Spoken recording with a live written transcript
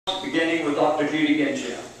beginning with Dr. Judy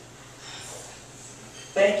Genshaft.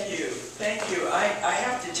 Thank you. Thank you. I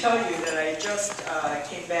have to tell you that I just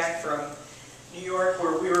came back from New York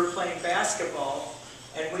where we were playing basketball,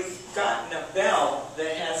 and we've gotten a bell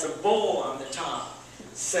that has a bull on the top.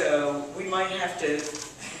 So we might have to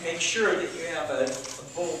make sure that you have a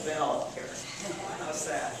bull bell here. How's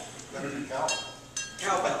that? Better be cowbell.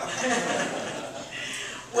 Cowbell.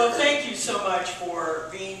 Well, thank you so much for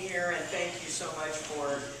being here, and thank you so much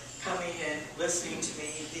for coming and listening to me.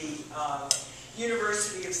 The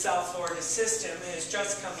University of South Florida system has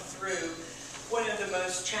just come through one of the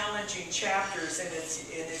most challenging chapters in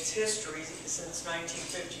its history since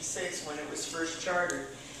 1956 when it was first chartered.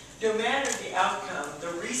 No matter the outcome,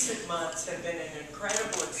 the recent months have been an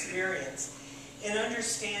incredible experience in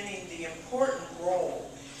understanding the important role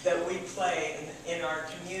that we play in our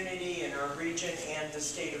community, in our region, and the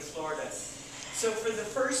state of Florida. So for the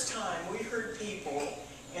first time, we heard people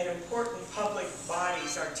and important public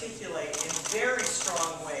bodies articulate in very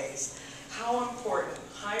strong ways how important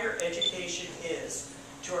higher education is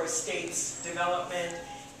to our state's development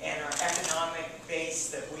and our economic base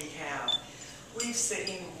that we have. We've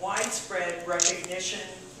seen widespread recognition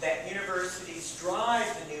that universities drive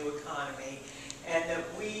the new economy and that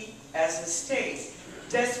we, as a state,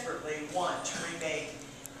 desperately want to remake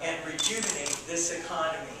and rejuvenate this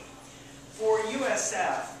economy. For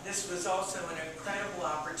USF, this was also an incredible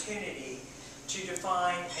opportunity to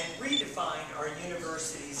define and redefine our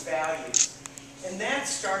university's values. And that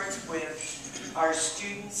starts with our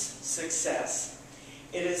students' success.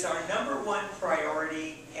 It is our #1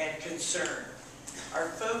 priority and concern. Our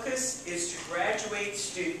focus is to graduate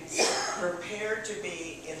students prepared to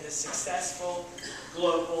be in the successful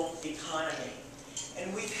global economy.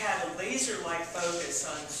 And we've had a laser-like focus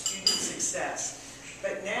on student success.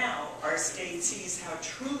 But now our state sees how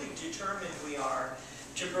truly determined we are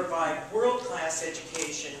to provide world-class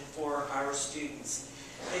education for our students.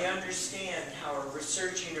 They understand how a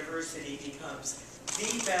research university becomes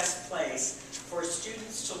the best place for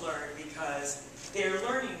students to learn because they're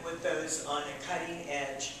learning with those on a cutting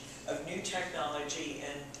edge of new technology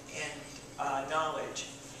and knowledge.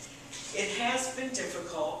 It has been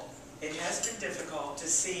difficult to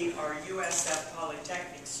see our USF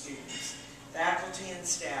Polytechnic students, faculty and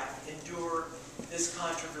staff, endure this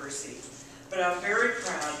controversy. But I'm very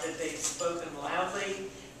proud that they've spoken loudly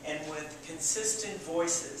and with consistent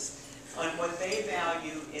voices on what they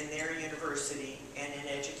value in their university and in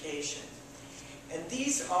education. And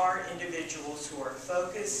these are individuals who are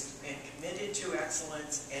focused and committed to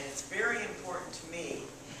excellence, and it's very important to me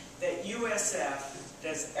that USF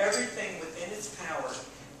does everything within its power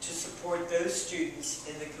to support those students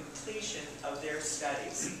in the completion of their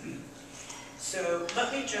studies. So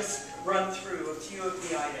let me just run through a few of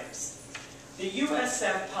the items. The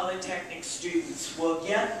USF Polytechnic students will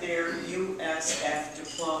get their USF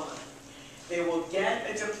diploma. They will get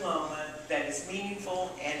a diploma that is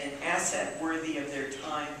meaningful and an asset worthy of their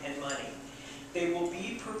time and money. They will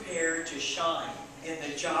be prepared to shine in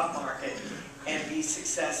the job market and be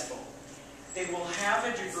successful. They will have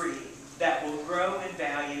a degree that will grow in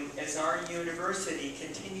value as our university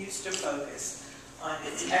continues to focus on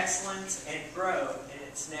its excellence and grow in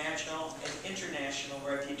its national and international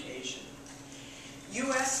reputation.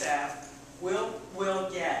 USF will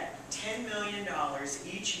get $10 million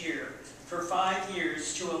each year for 5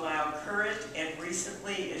 years to allow current and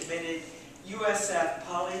recently admitted USF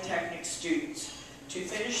Polytechnic students to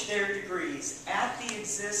finish their degrees at the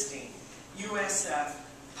existing USF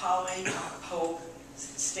Poly Polk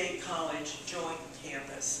State College joint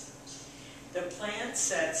campus. The plan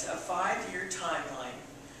sets a 5-year timeline,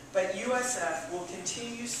 but USF will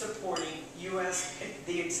continue supporting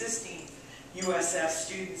the existing USF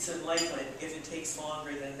students in Lakeland if it takes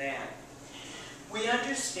longer than that. We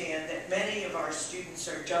understand that many of our students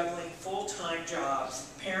are juggling full-time jobs,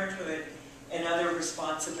 parenthood, and other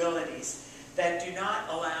responsibilities that do not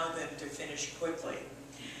allow them to finish quickly.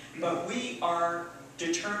 But we are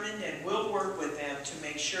determined and will work with them to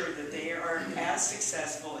make sure that they are as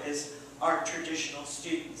successful as our traditional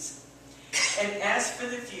students. And as for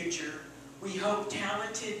the future, we hope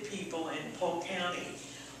talented people in Polk County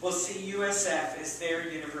will see USF as their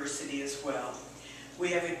university as well. We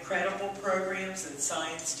have incredible programs in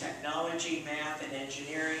science, technology, math, and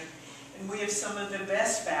engineering, and we have some of the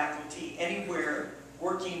best faculty anywhere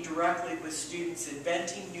working directly with students,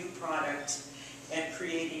 inventing new products and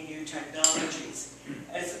creating new technologies.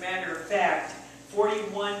 As a matter of fact,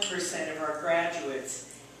 41% of our graduates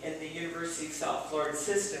in the University of South Florida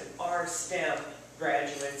system are STEM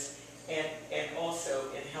graduates and also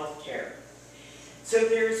in healthcare. So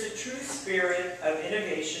there's a true spirit of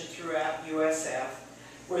innovation throughout USF.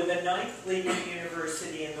 We're the 9th leading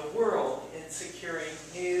university in the world in securing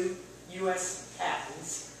new U.S.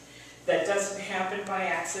 patents. That doesn't happen by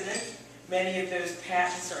accident. Many of those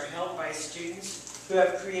patents are held by students who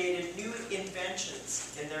have created new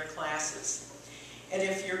inventions in their classes. And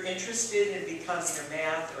if you're interested in becoming a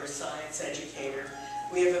math or science educator,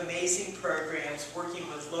 we have amazing programs working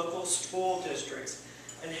with local school districts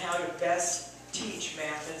on how to best teach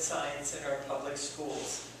math and science in our public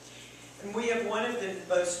schools. And we have one of the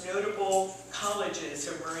most notable colleges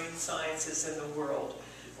of marine sciences in the world.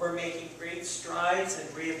 We're making great strides in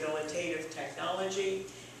rehabilitative technology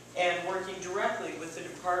and working directly with the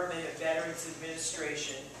Department of Veterans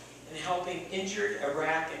Administration in helping injured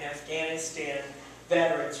Iraq and Afghanistan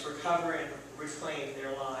veterans recover and reclaim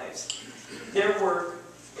their lives. Their work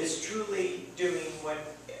is truly doing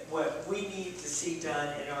what we need to see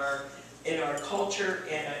done in our culture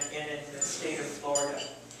and in the state of Florida.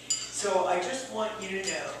 So I just want you to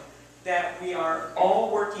know that we are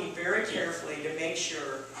all working very carefully to make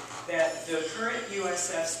sure that the current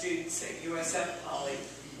USF students at USF Poly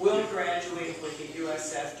will graduate with a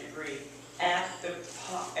USF degree at the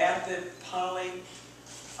Poly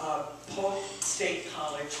Polk State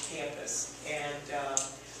College campus. And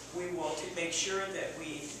we will make sure that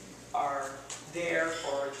we are there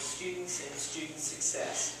for the students and student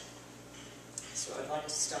success. So I'd like to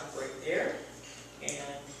stop right there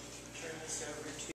and turn this over to